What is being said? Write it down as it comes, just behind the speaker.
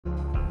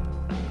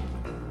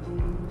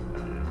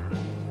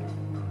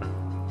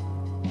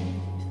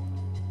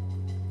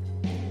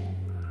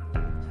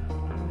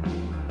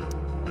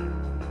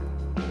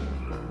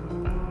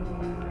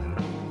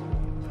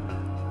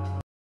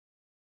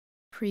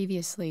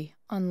Previously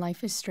on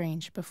Life is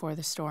Strange Before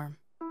the Storm.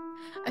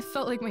 I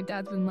felt like my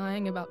dad's been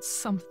lying about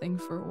something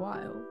for a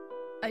while.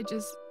 I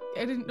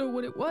didn't know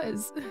what it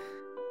was.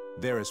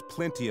 There is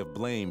plenty of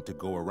blame to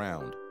go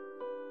around.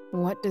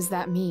 What does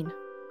that mean?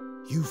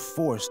 You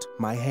forced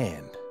my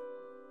hand.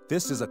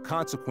 This is a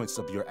consequence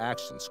of your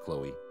actions,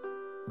 Chloe.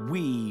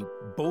 We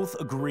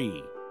both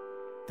agree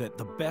that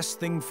the best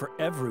thing for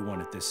everyone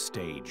at this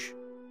stage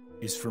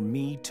is for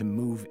me to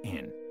move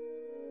in.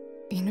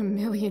 In a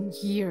million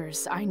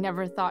years, I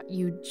never thought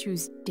you'd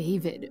choose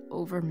David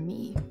over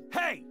me.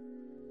 Hey!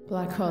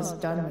 Blackwell's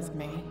done with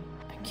me.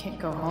 I can't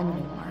go home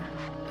anymore.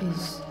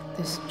 Is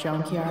this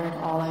junkyard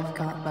all I've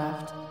got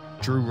left?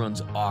 Drew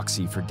runs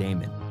Oxy for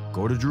Damon.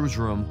 Go to Drew's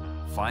room,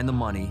 find the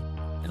money,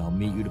 and I'll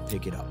meet you to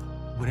pick it up.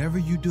 Whatever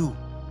you do,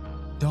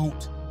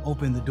 don't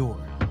open the door.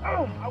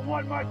 Oh, I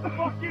want my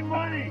fucking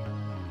money!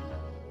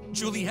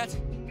 Juliet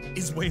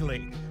is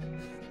waylaid.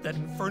 That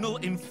infernal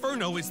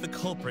Inferno is the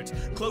culprit,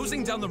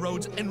 closing down the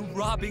roads and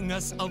robbing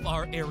us of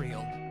our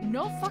aerial.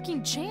 No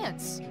fucking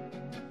chance.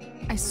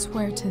 I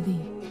swear to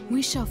thee,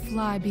 we shall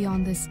fly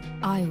beyond this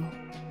isle.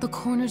 The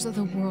corners of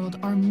the world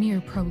are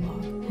mere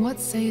prologue. What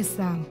sayest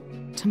thou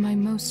to my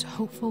most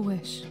hopeful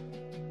wish?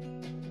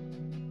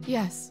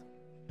 Yes.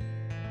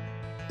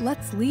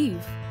 Let's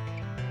leave.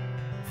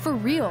 For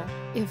real.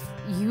 If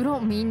you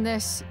don't mean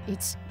this,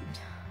 it's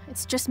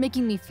just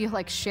making me feel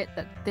like shit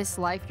that this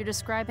life you're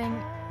describing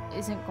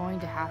isn't going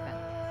to happen.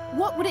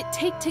 What would it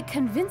take to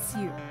convince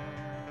you?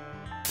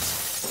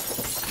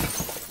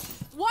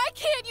 Why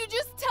can't you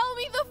just tell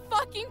me the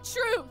fucking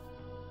truth?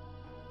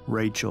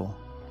 Rachel,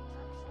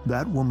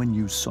 that woman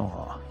you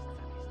saw,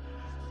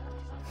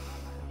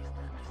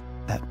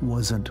 that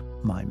wasn't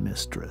my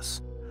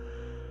mistress.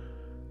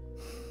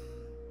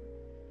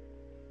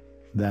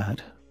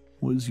 That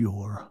was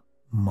your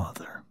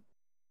mother.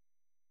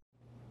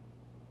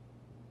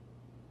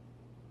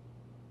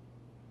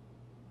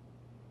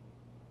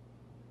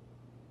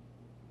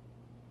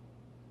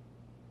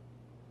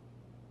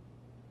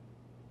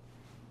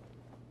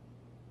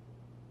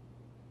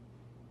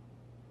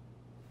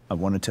 I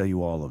want to tell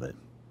you all of it.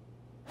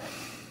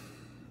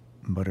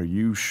 But are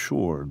you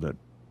sure that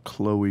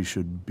Chloe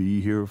should be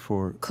here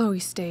for...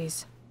 Chloe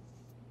stays.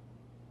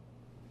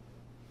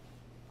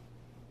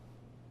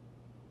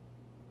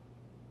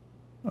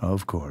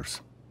 Of course.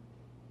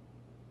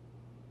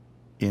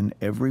 In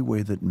every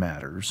way that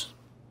matters,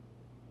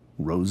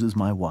 Rose is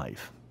my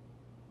wife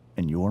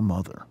and your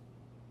mother.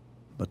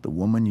 But the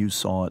woman you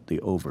saw at the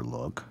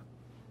Overlook,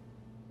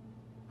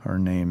 her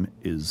name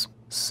is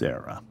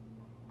Sarah.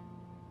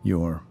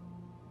 Your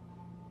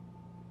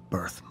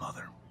birth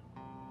mother.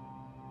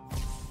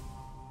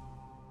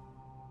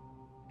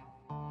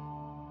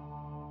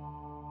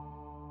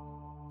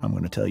 I'm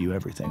going to tell you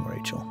everything,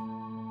 Rachel.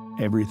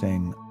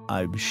 Everything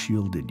I've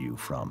shielded you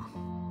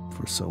from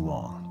for so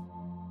long.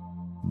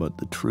 But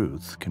the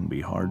truth can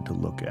be hard to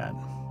look at.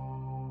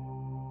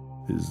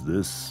 Is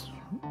this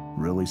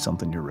really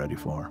something you're ready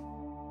for?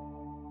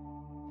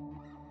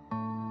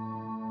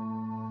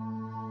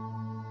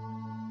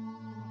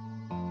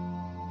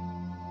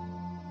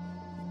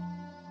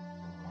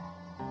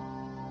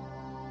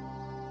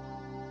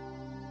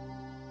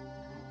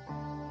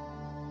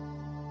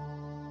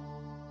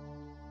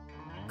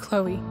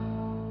 Chloe.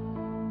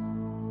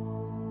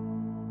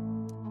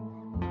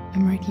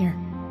 I'm right here.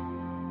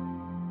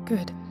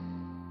 Good.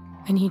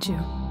 I need you.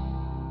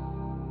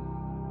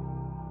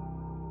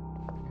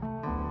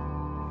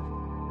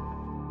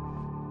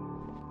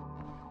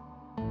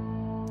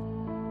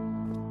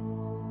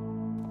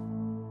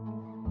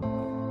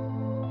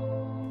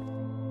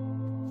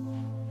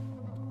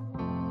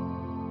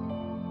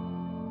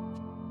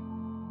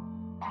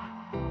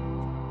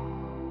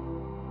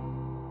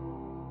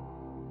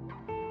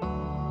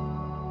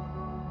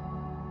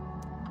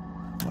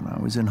 When I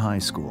was in high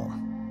school,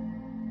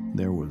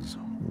 there was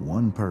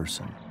one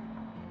person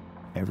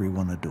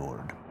everyone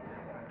adored.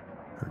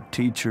 Her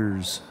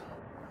teachers,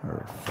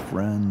 her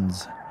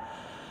friends.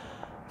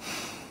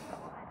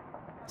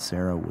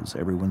 Sarah was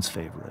everyone's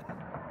favorite.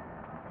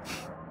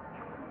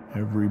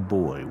 Every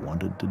boy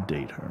wanted to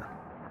date her.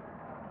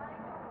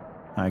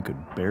 I could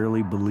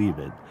barely believe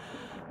it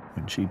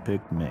when she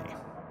picked me.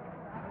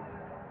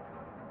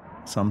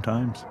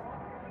 Sometimes,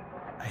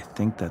 I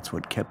think that's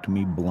what kept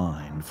me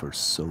blind for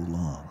so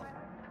long.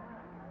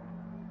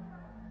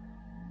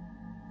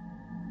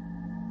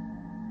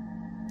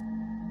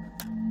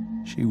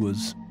 She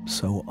was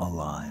so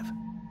alive,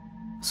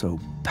 so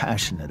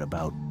passionate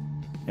about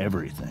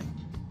everything.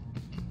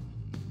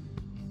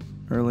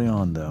 Early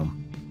on, though,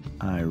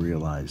 I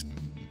realized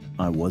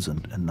I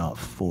wasn't enough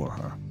for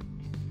her.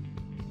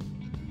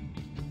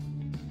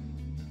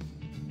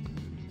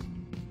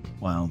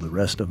 While the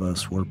rest of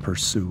us were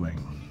pursuing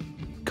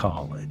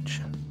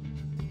college,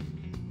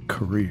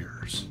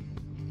 careers,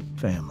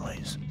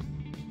 families,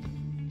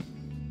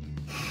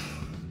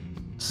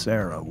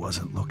 Sarah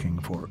wasn't looking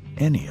for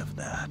any of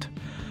that.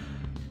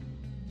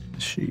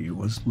 She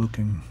was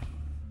looking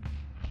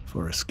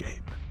for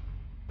escape.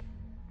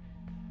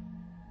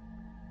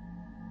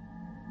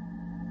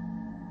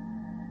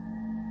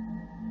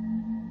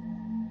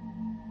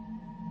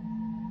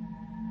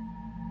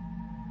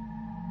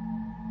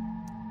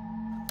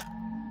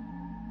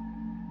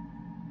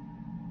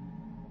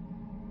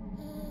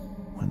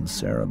 when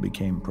Sarah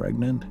became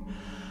pregnant,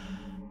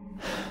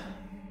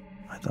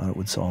 I thought it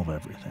would solve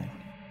everything.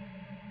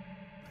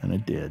 And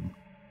it did.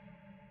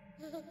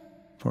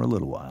 For a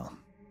little while.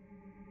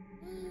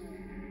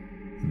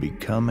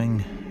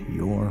 Becoming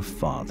your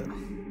father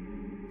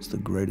was the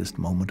greatest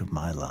moment of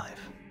my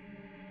life.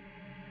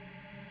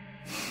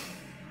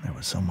 There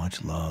was so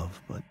much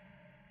love, but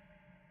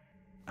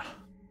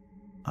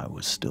I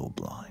was still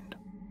blind.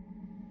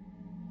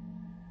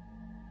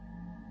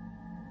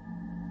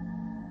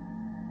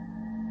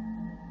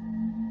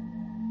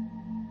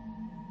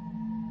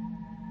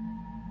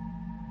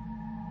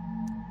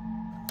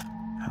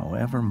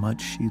 However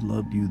much she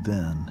loved you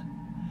then,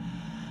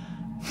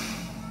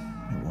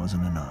 it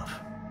wasn't enough.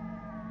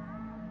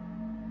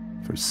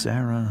 For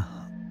Sarah,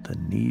 the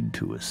need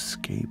to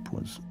escape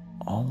was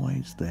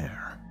always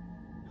there.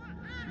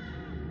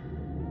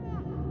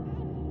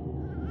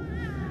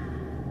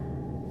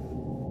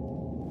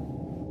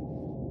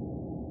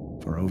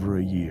 For over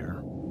a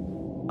year,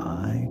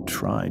 I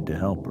tried to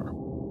help her.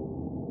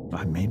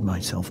 I made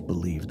myself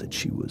believe that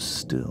she was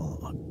still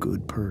a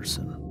good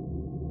person.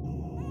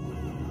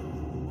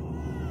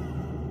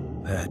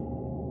 That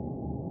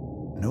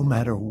no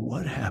matter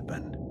what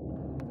happened,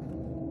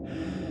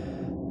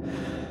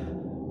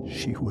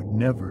 she would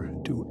never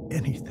do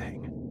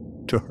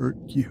anything to hurt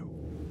you.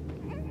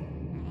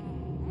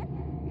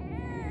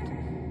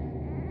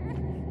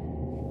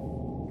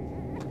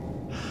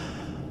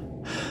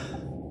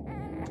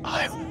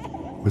 I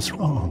was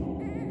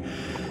wrong.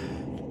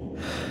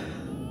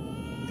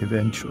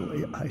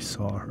 Eventually, I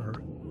saw her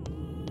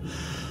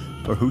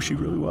for who she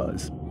really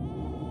was.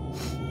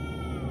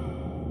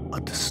 A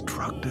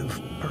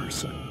destructive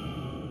person.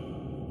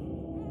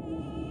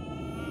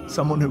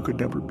 Someone who could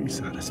never be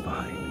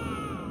satisfied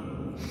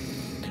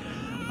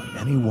by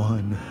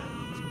anyone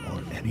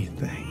or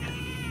anything.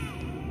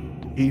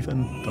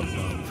 Even the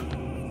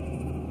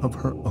love of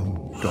her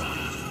own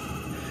daughter.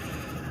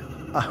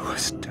 I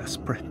was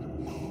desperate.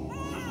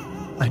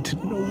 I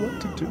didn't know what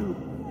to do.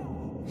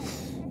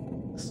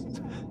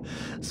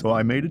 So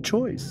I made a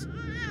choice.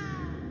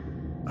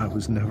 I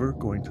was never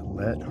going to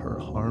let her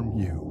harm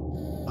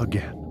you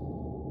again.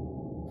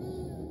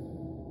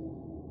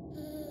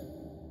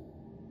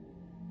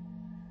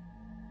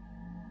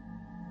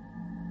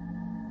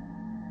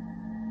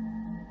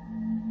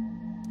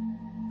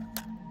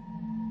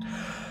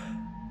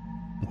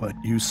 What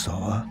you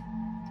saw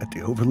at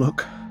the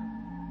Overlook,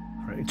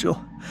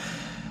 Rachel,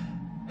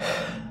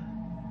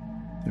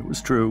 it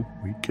was true.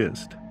 We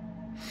kissed.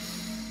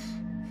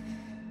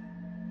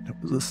 It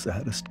was the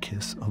saddest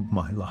kiss of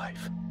my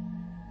life.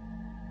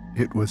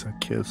 It was a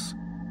kiss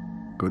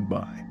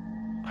goodbye.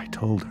 I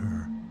told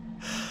her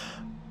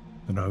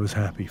that I was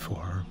happy for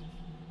her.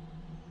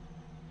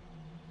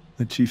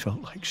 That she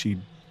felt like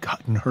she'd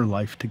gotten her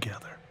life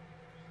together.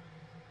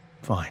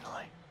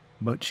 Finally.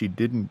 But she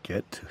didn't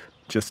get to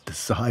just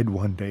decide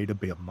one day to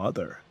be a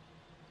mother.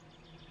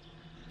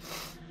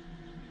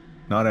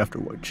 Not after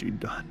what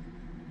she'd done.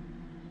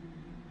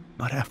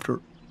 Not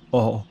after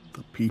all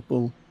the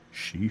people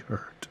she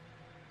hurt.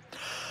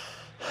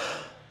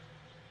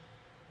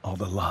 All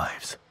the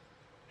lives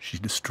she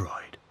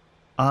destroyed.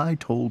 I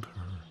told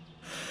her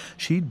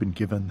she'd been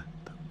given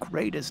the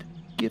greatest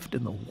gift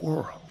in the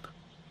world.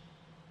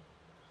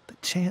 The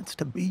chance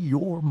to be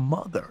your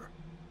mother.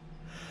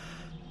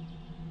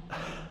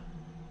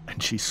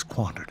 And she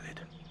squandered it.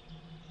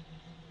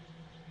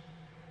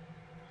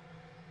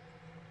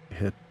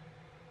 It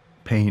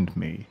pained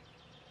me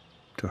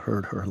to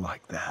hurt her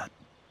like that.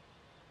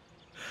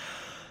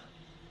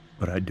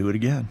 But I'd do it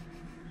again.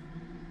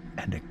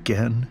 And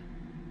again.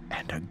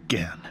 And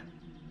again.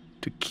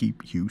 To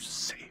keep you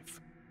safe.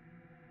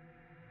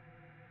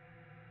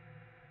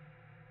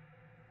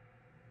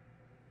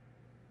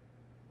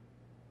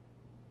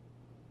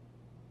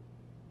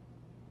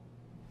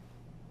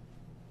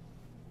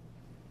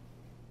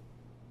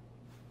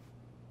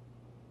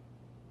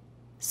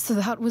 So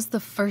that was the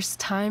first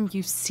time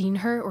you've seen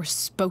her or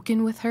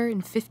spoken with her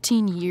in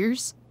 15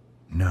 years?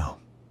 No.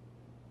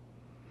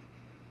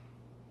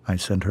 I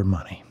sent her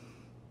money.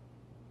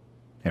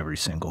 Every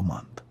single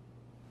month.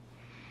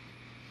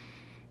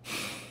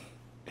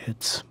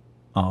 It's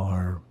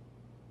our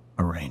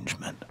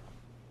arrangement.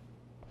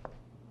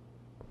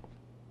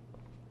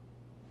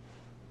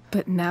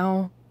 But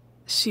now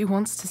she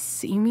wants to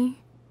see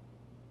me?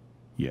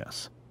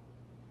 Yes.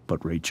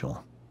 But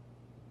Rachel,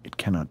 it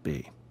cannot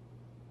be.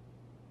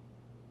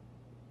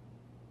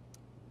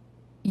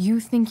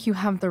 You think you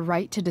have the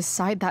right to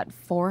decide that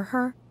for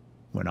her?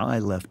 When I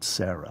left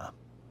Sarah,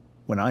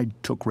 when I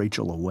took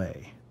Rachel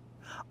away,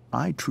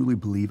 I truly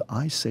believe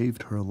I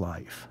saved her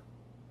life.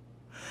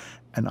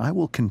 And I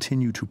will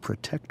continue to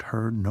protect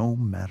her no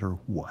matter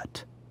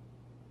what.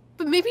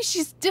 But maybe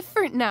she's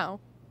different now.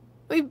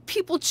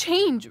 People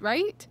change,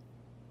 right?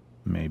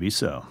 Maybe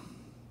so.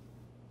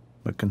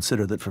 But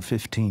consider that for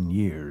 15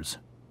 years,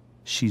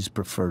 she's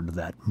preferred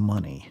that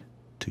money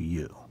to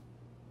you.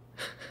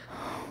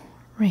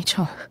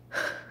 Rachel,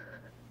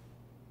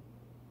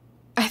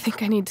 I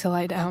think I need to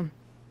lie down.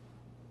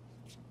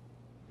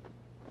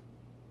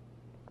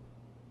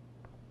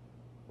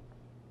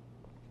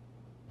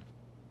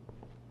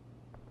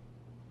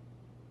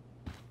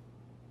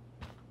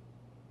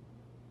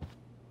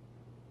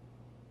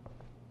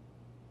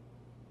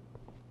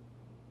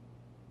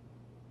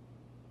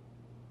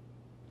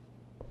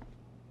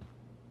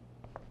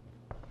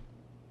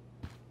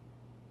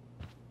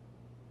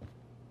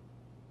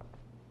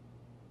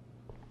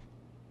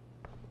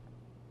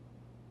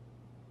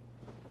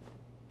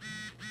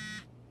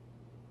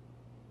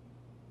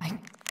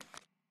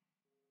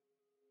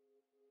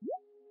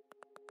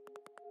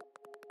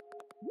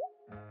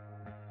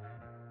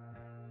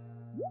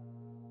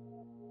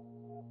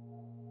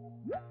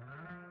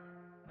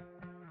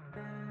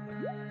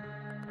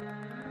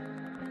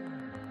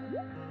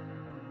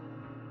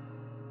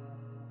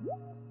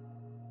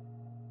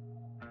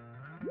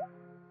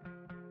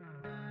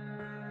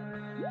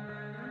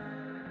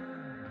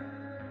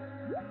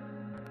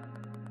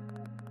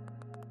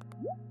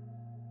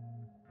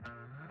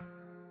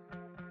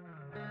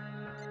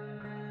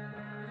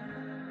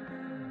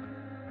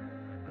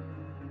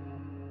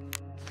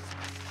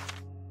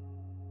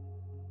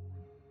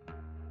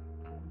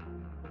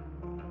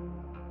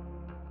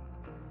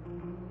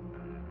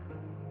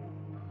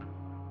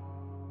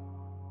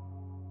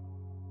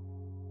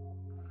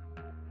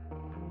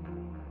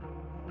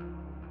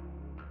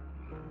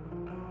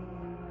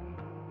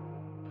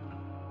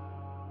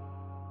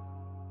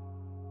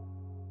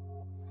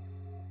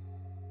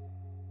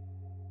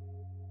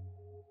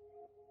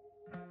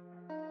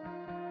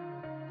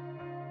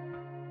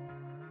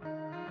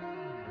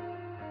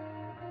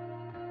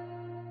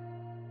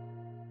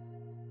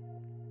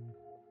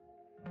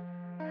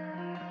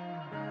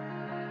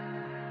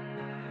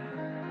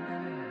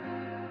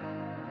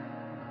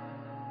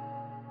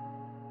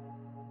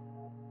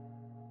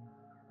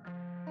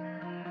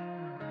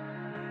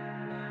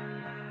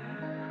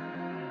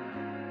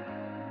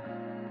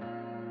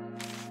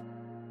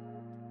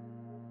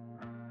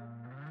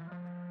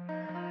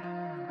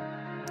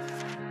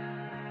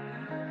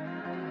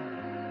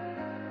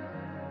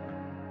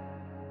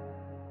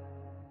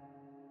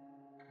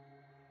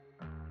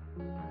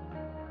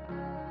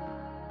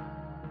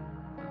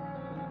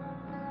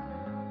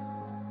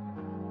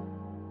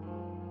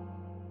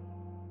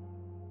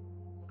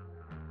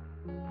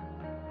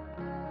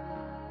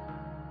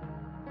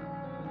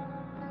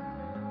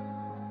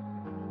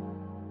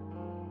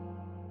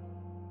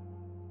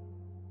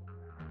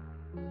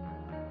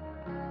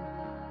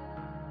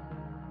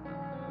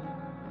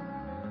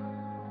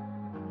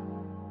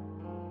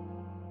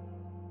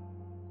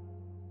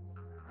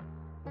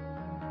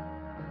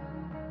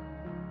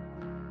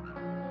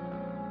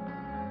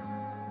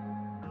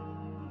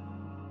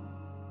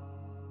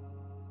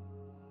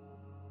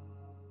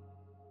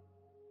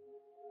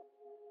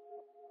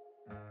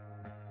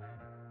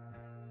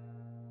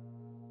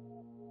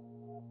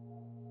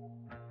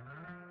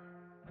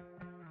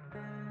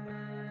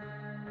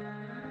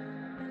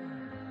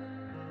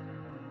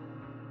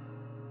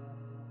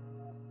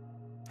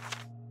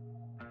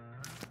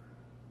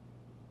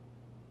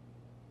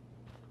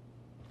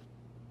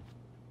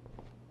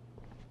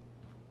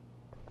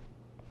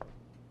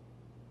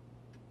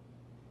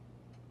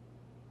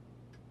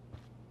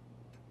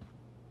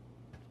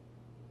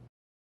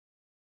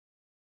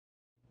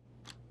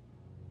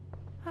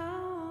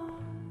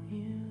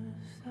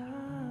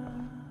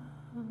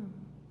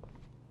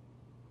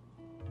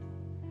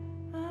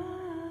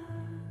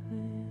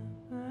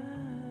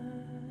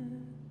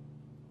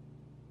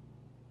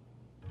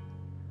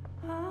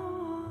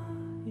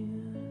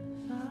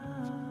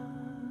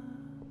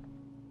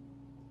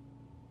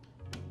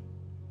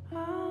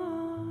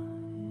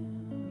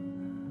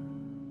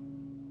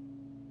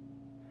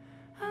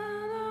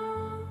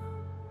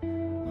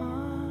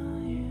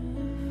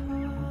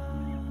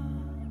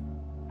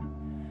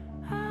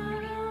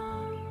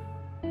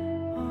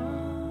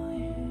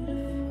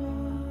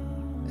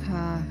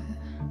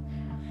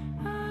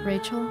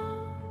 Rachel?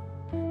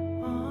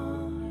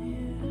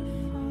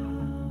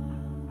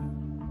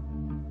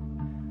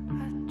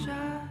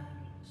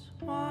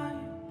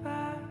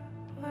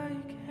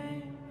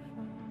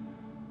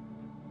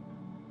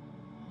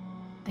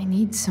 I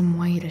need some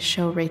way to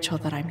show Rachel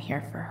that I'm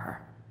here for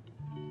her.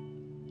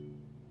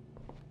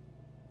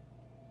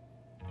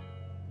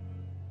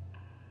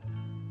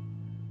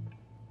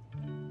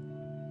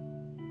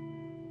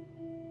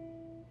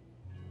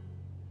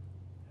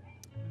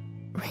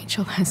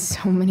 Rachel has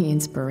so many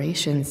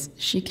inspirations,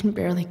 she can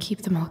barely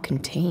keep them all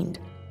contained.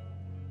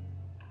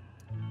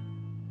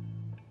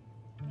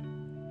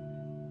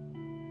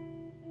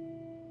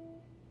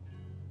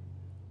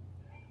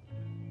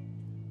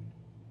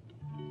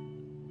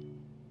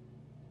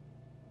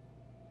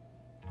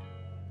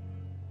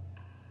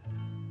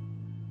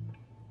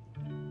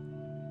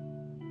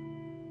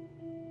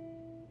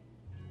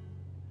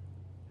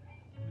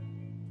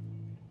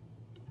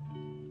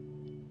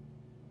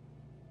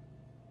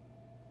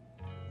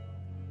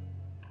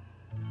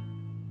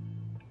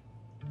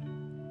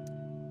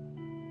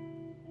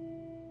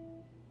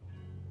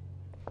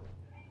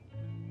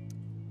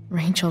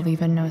 Rachel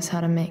even knows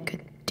how to make a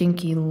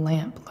dinky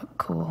lamp look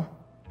cool.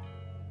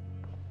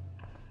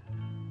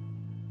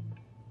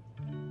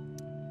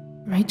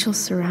 Rachel's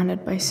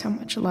surrounded by so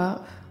much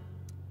love,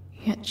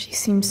 yet she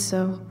seems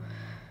so...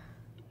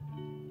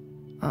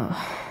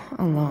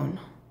 alone.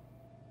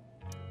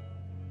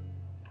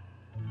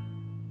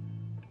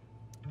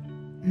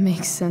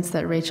 Makes sense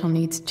that Rachel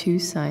needs 2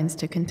 signs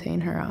to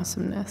contain her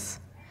awesomeness.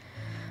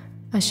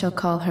 I shall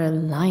call her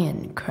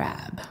Lion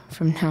Crab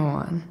from now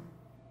on.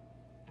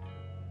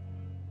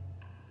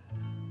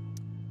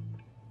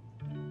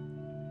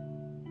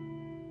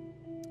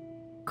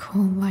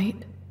 Cool light.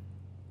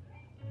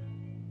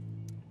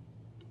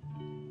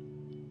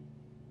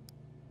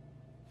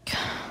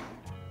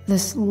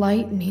 This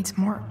light needs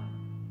more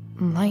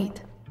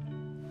light.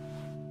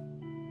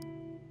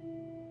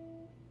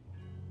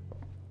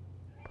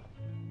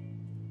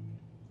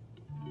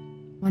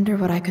 Wonder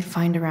what I could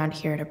find around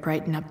here to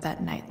brighten up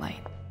that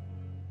nightlight.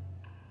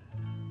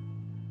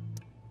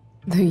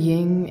 The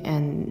yin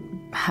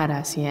and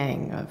badass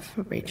yang of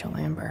Rachel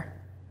Amber.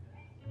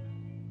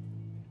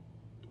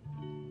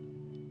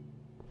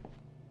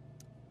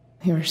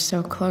 We were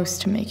so close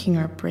to making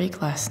our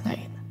break last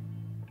night.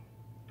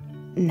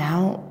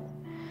 Now,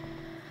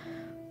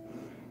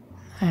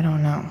 I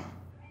don't know.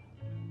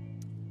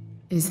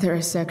 Is there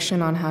a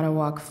section on how to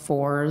walk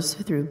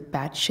 4s through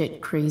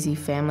batshit crazy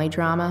family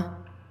drama?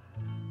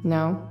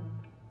 No?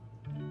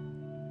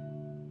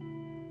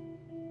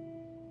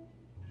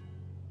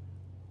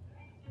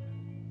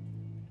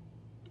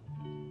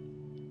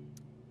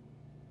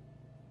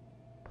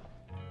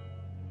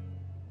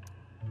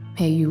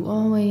 May you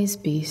always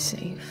be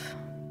safe.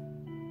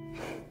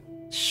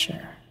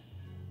 Sure.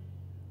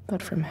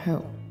 But from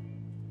who?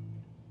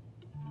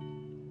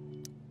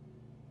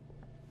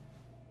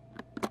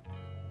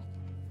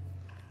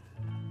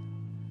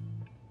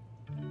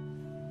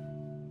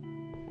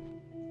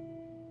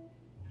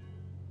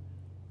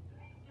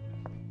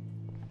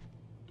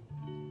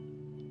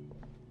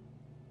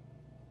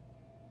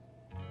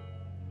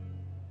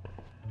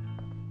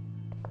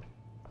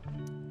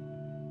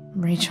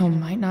 Rachel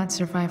might not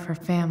survive her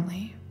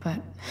family,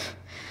 but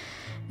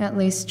at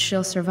least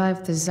she'll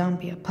survive the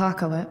zombie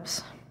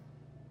apocalypse.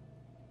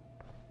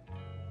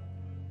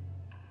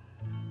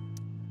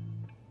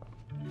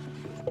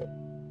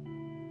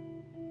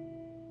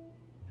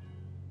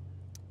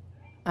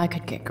 I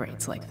could get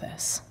grades like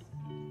this.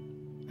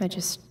 I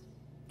just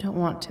don't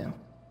want to.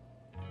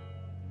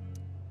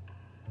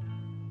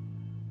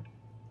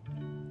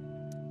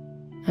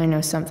 I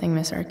know something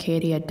Miss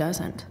Arcadia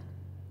doesn't.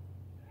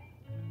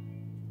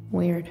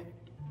 Weird.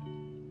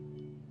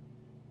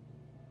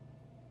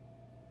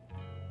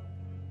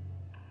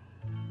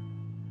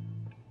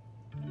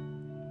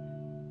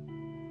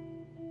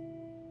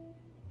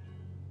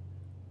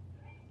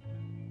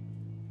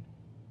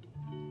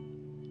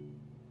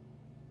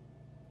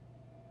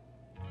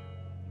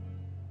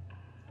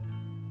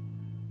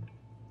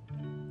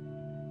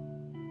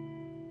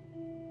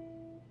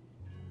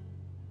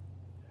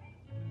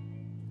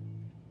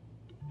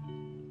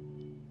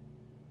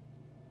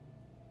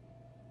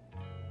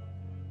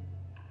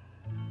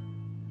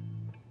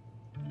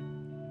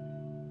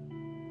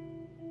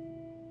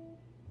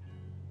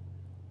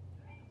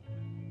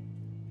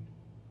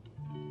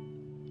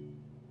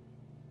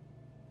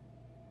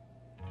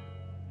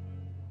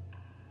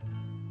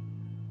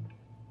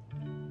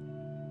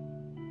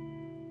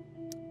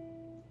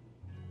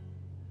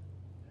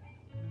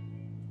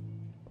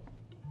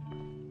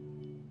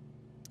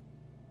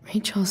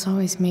 Rachel's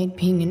always made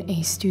being an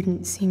A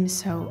student seem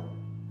so...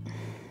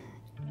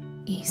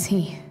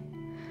 easy.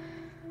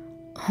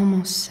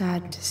 Almost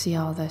sad to see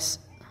all this...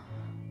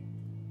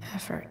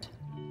 effort.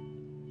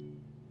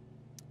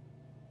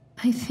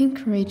 I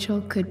think Rachel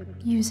could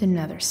use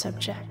another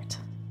subject.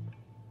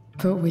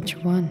 But which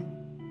one?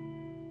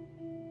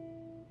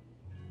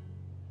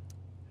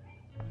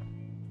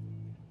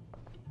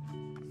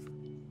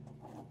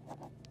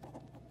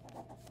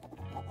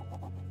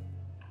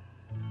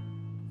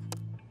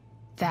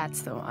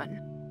 That's the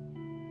one.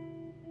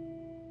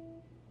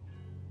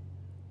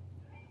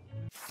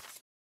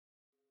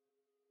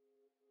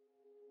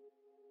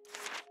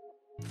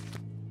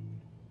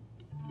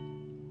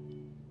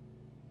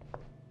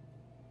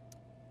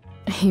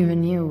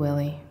 Even you,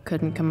 Willie,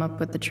 couldn't come up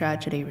with the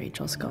tragedy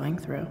Rachel's going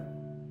through.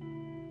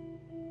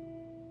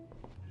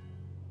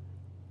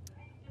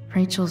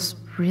 Rachel's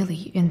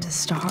really into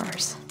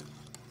stars.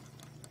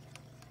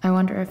 I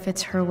wonder if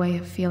it's her way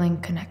of feeling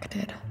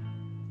connected.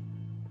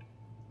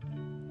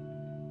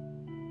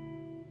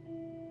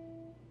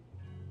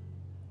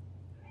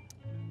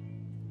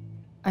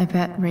 I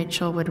bet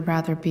Rachel would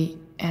rather be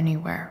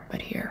anywhere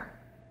but here.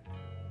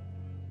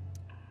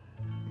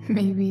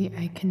 Maybe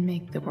I can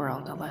make the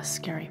world a less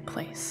scary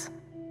place.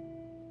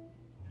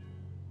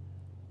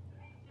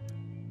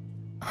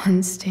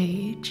 On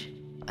stage,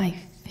 I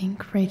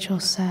think Rachel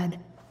said,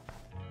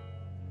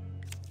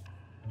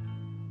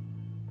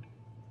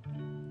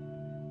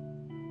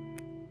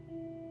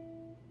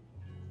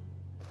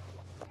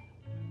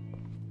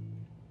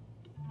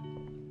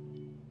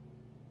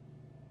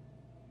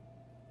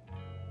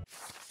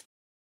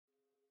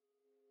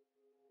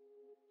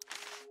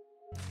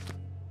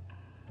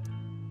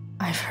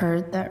 I've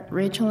heard that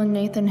Rachel and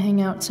Nathan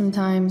hang out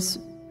sometimes,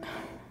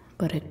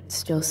 but it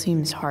still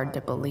seems hard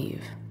to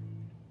believe.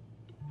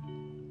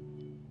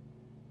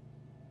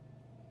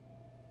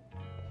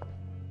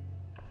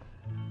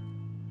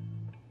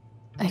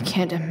 I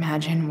can't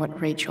imagine what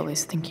Rachel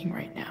is thinking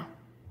right now.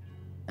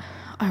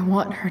 I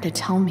want her to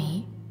tell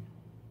me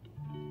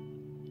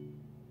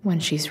when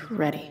she's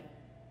ready.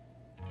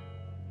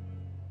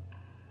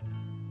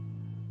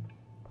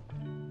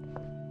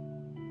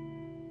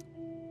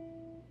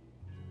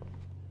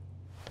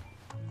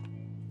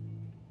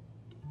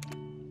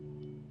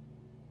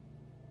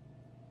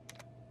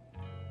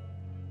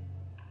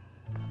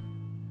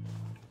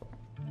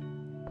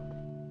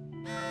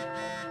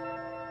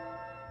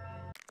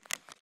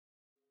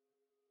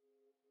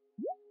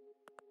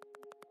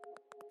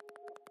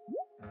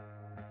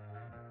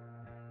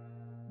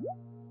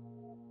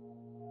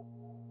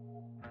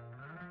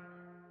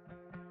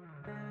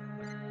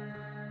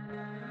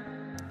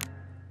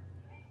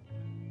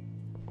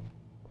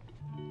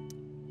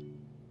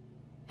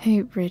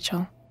 Hey,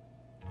 Rachel.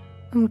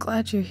 I'm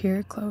glad you're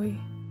here,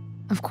 Chloe.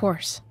 Of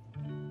course.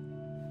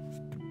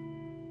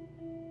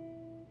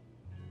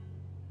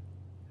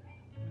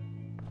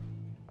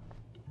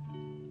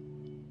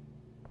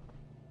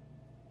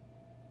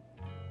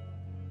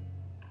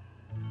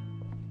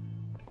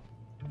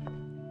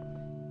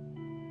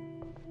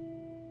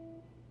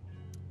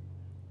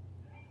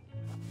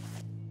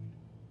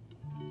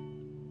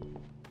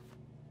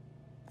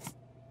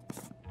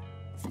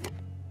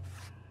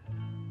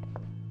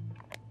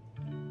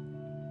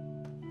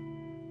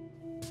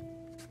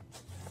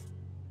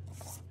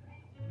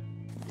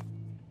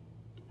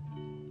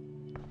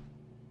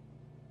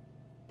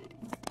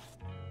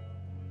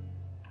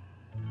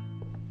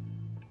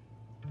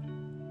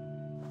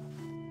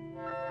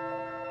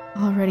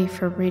 All ready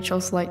for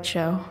Rachel's light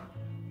show.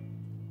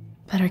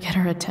 Better get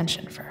her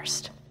attention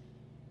first.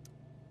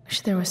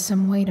 Wish there was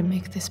some way to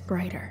make this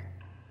brighter.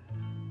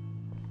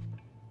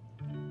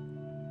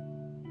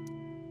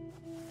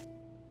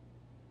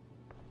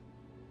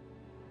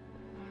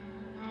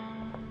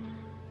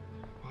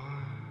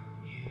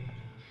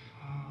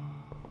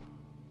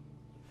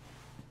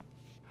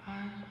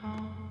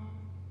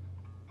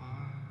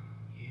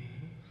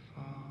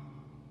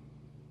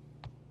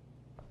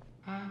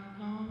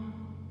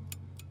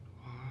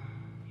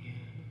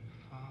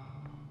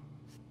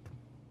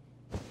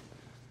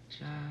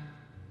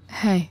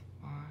 Hey,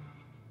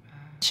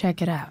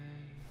 check it out.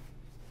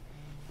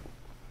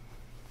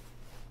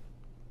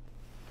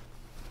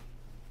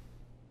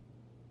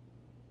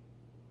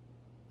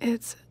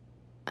 It's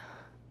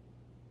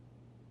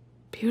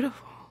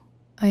beautiful.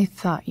 I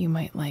thought you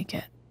might like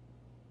it.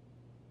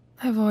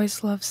 I've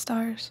always loved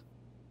stars.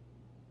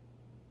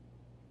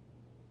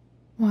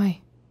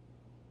 Why?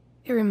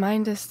 They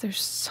remind us there's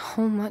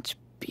so much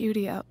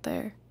beauty out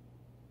there,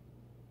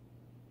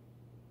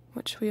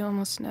 which we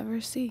almost never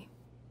see.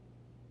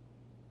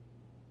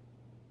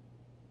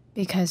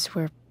 Because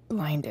we're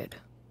blinded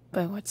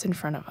by what's in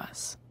front of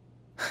us.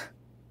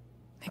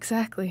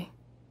 Exactly.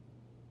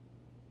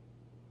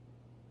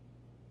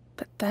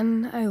 But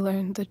then I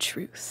learned the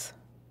truth.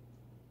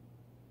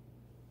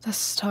 The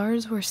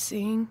stars we're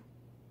seeing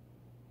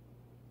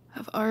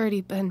have already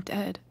been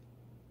dead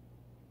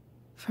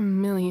for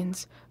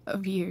millions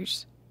of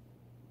years.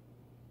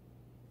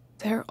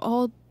 They're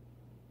all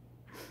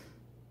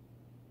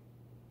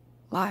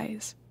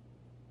lies.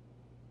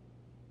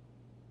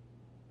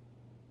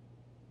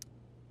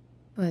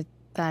 But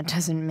that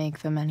doesn't make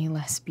them any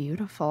less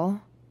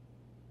beautiful,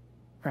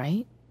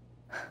 right?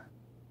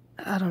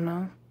 I don't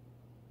know.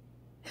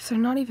 If they're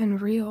not even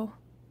real,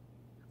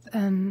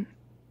 then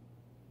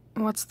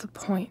what's the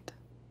point?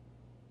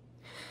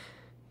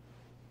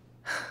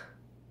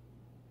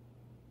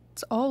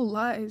 It's all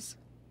lies.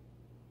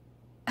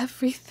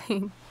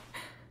 Everything.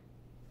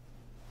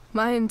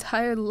 My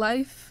entire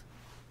life.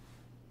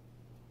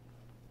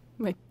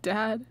 my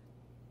dad,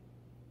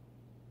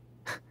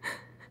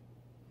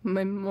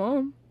 my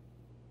mom.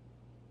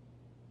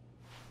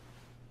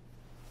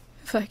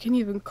 If I can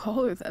even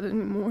call her that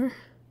anymore.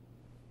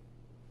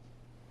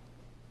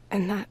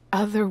 And that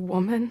other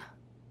woman,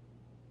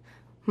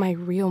 my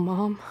real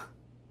mom,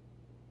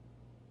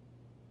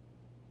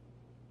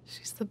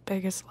 she's the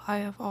biggest lie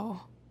of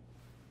all.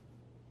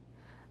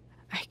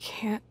 I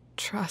can't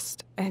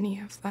trust any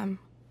of them.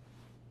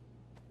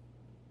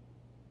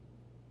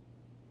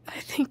 I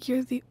think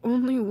you're the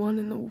only one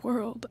in the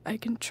world I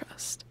can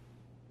trust.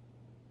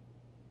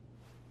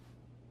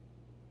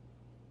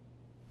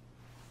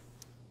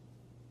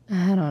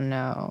 I don't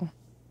know.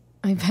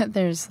 I bet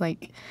there's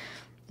like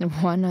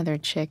one other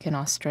chick in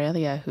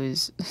Australia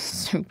who's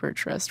super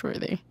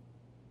trustworthy.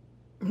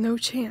 No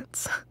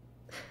chance.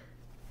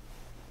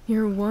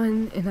 You're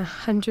 1 in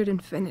 100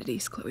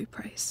 infinities, Chloe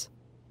Price.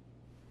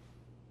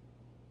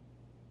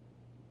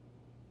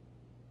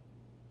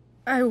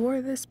 I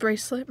wore this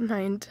bracelet my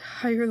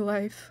entire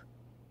life.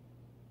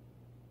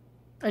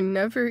 I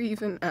never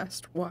even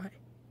asked why.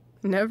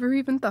 Never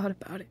even thought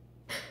about it.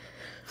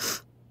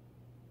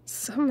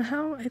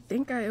 Somehow, I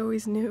think I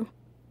always knew.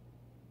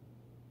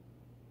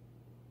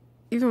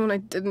 Even when I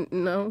didn't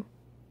know.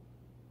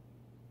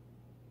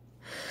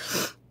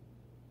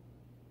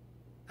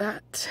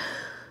 That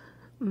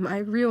my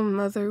real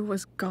mother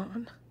was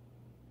gone.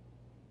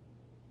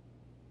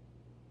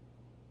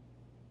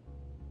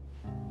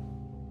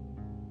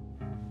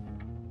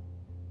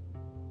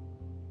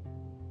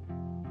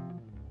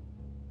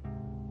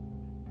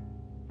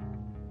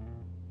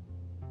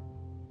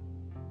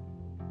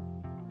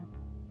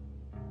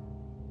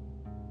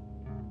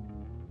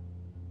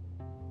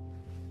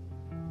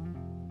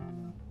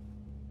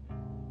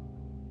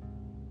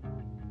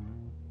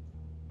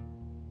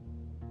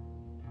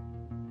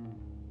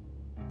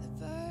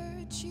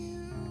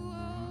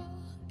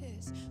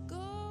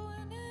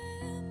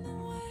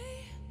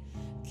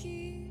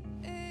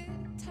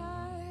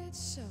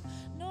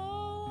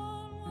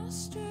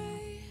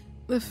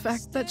 The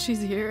fact that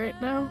she's here right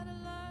now,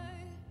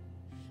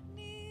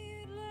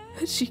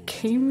 that she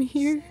came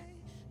here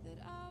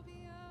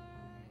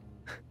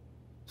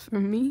for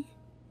me,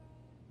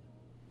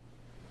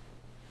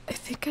 I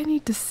think I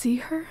need to see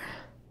her.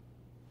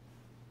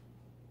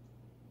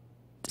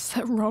 Is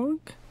that wrong?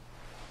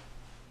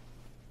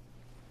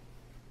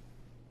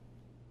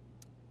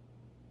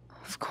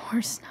 Of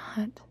course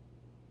not.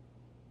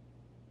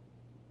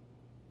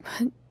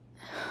 But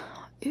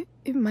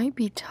it might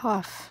be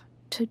tough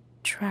to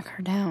track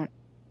her down.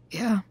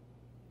 Yeah,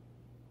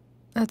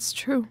 that's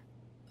true.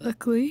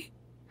 Luckily,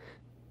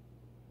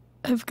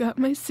 I've got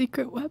my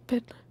secret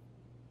weapon.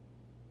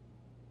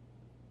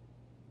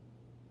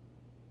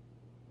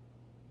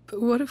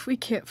 But what if we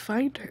can't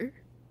find her?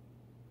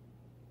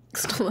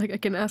 It's not like I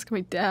can ask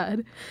my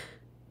dad.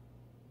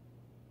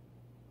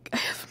 I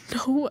have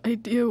no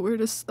idea where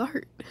to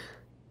start.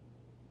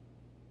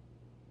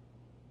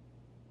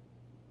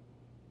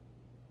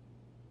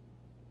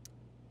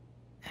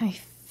 I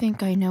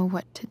think I know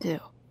what to do.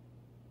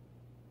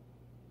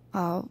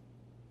 I'll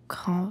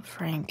call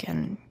Frank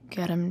and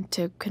get him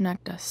to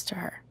connect us to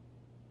her.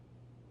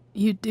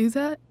 You do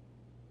that?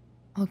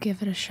 I'll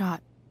give it a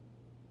shot.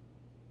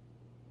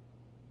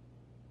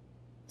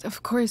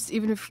 Of course,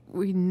 even if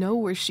we know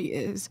where she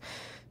is,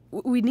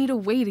 we need a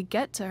way to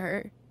get to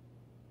her.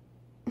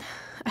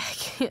 I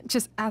can't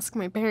just ask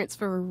my parents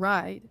for a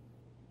ride.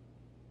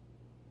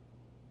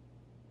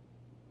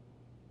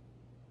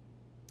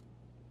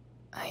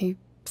 I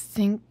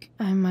think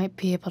I might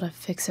be able to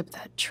fix up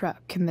that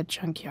truck in the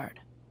junkyard.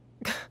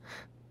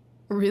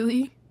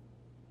 Really?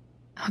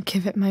 I'll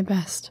give it my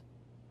best.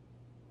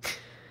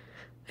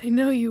 I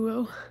know you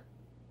will.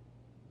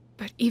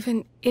 But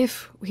even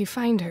if we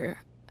find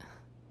her,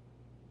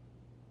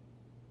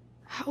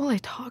 how will I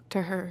talk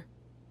to her?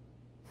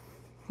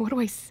 What do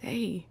I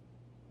say?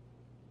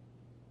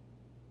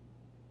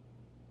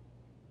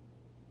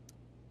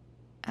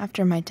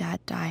 After my dad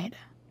died,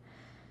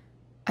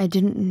 I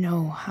didn't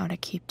know how to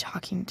keep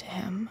talking to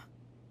him.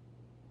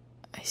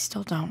 I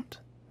still don't.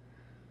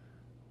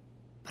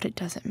 But it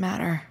doesn't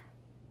matter.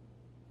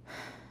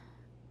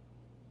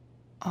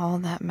 All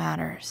that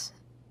matters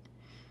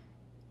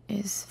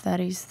is that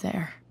he's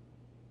there.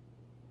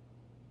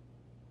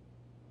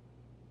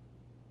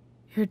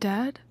 Your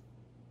dad?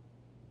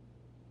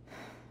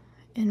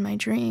 In my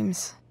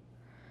dreams.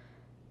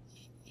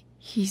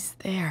 He's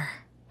there.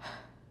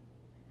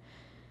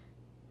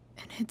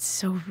 And it's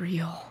so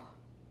real.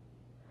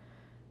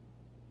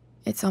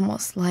 It's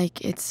almost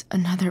like it's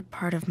another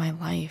part of my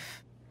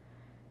life.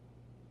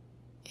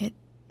 It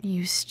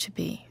used to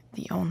be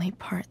the only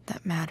part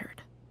that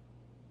mattered.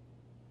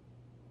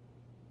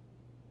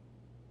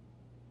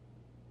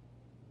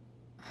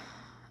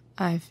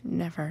 I've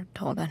never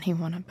told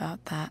anyone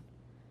about that.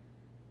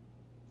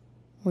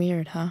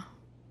 Weird, huh?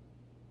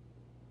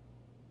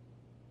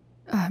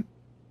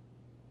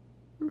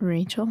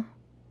 Rachel?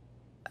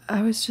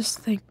 I was just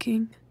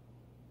thinking.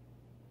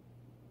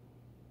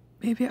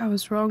 Maybe I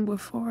was wrong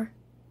before.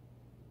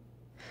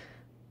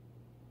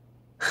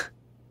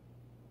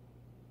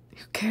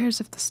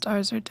 cares if the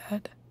stars are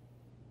dead?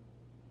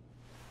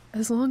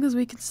 As long as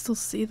we can still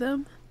see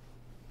them,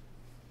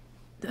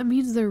 that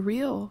means they're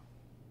real.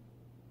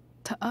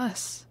 To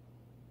us.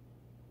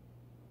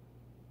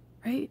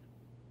 Right?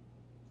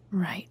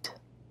 Right.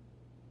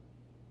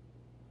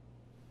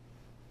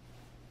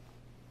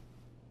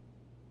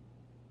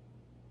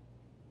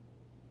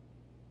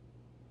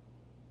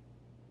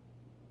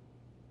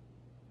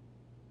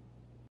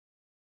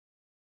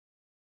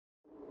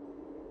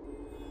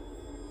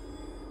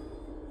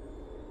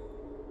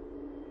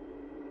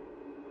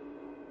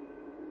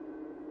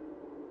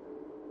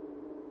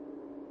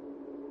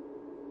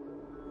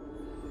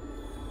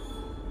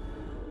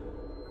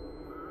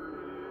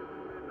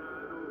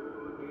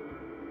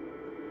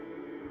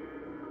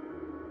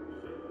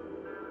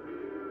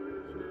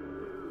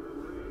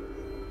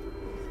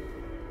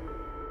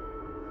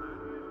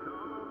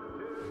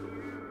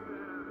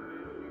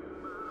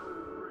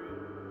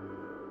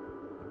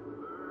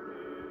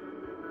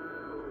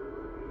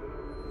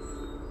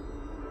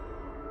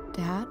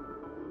 Dad,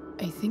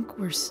 I think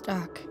we're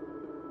stuck.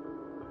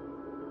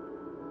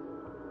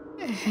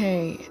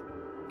 Hey,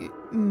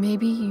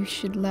 maybe you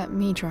should let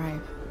me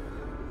drive.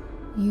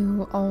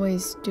 You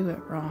always do it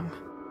wrong.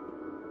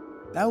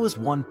 That was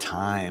one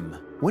time.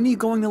 When are you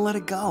going to let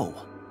it go?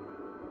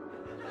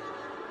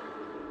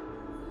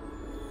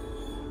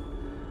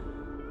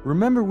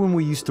 Remember when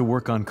we used to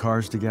work on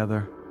cars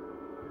together?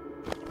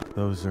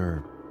 Those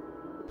are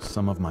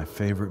some of my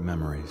favorite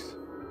memories.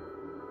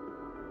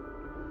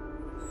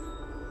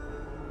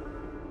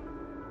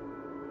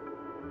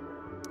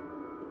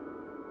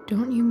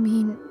 Don't you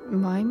mean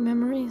my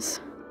memories?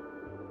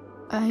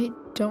 I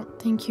don't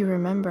think you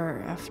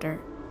remember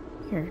after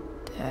you're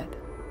dead.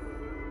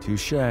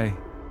 Touché.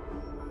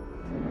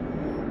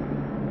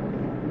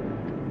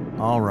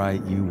 All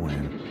right, you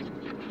win.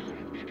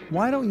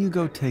 Why don't you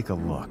go take a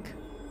look?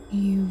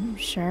 You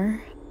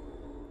sure?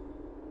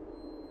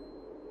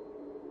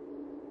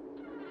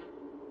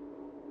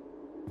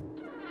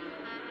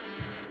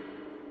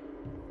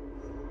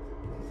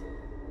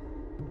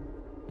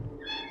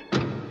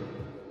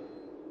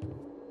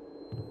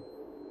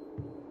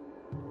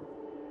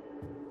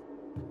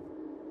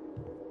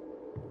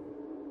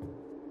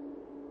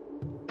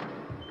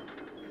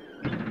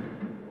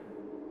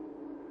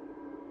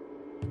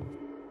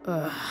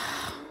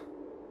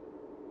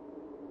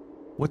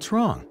 What's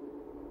wrong?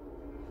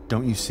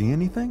 Don't you see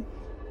anything?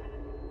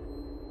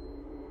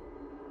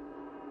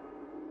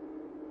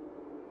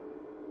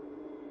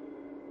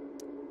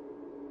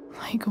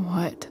 Like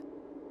what?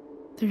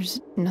 There's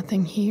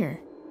nothing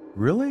here.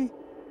 Really?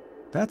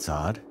 That's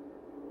odd.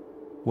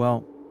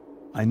 Well,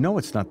 I know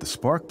it's not the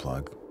spark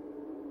plug.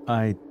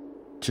 I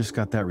just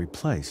got that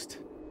replaced.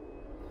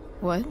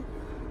 What?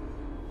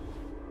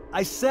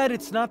 I said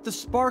it's not the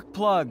spark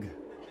plug!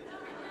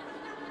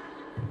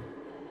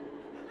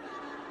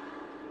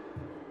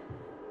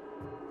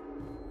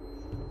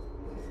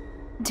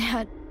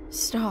 Dad,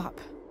 stop.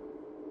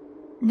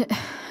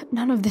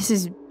 None of this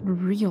is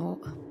real.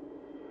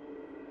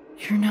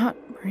 You're not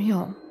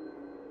real.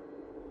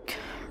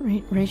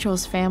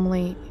 Rachel's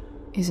family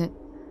isn't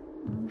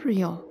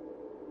real.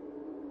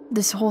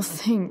 This whole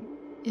thing,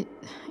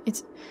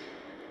 it's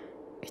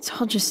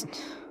all just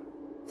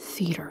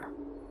theater.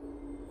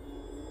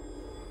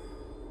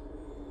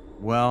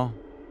 Well,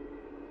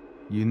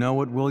 you know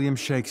what William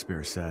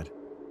Shakespeare said.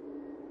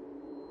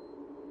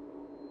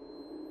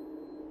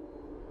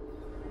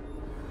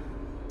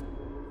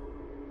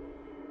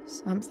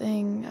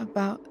 Something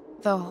about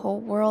the whole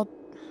world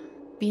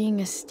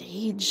being a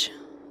stage,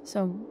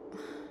 so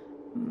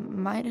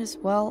might as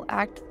well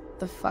act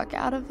the fuck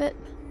out of it.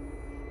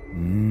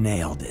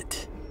 Nailed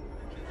it.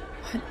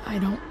 But I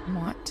don't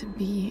want to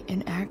be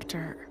an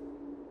actor.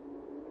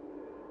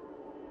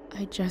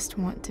 I just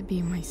want to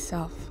be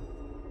myself.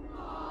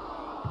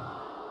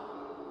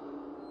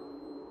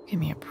 Give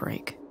me a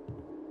break.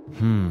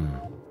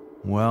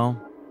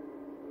 Well,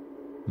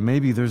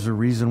 maybe there's a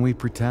reason we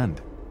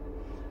pretend.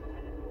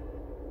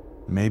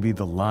 Maybe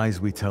the lies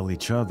we tell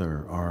each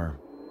other are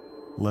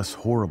less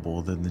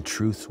horrible than the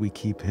truths we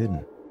keep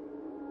hidden.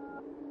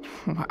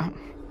 Wow.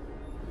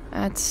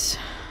 That's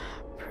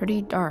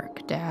pretty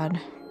dark, Dad.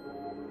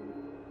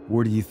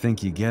 Where do you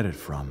think you get it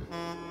from?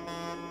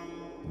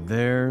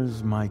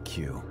 There's my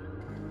cue.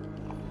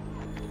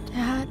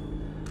 Dad?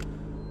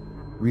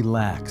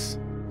 Relax,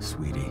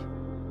 sweetie.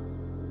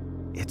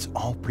 It's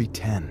all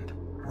pretend,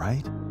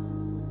 right?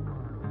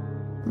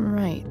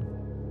 Right.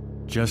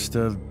 Just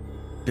a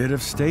bit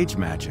of stage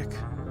magic.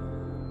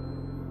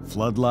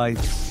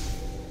 Floodlights,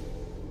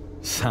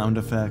 sound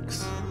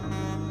effects.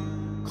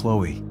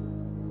 Chloe,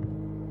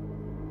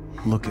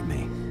 look at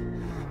me.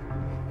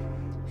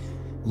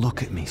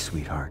 Look at me,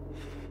 sweetheart.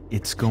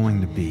 It's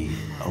going to be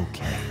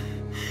okay.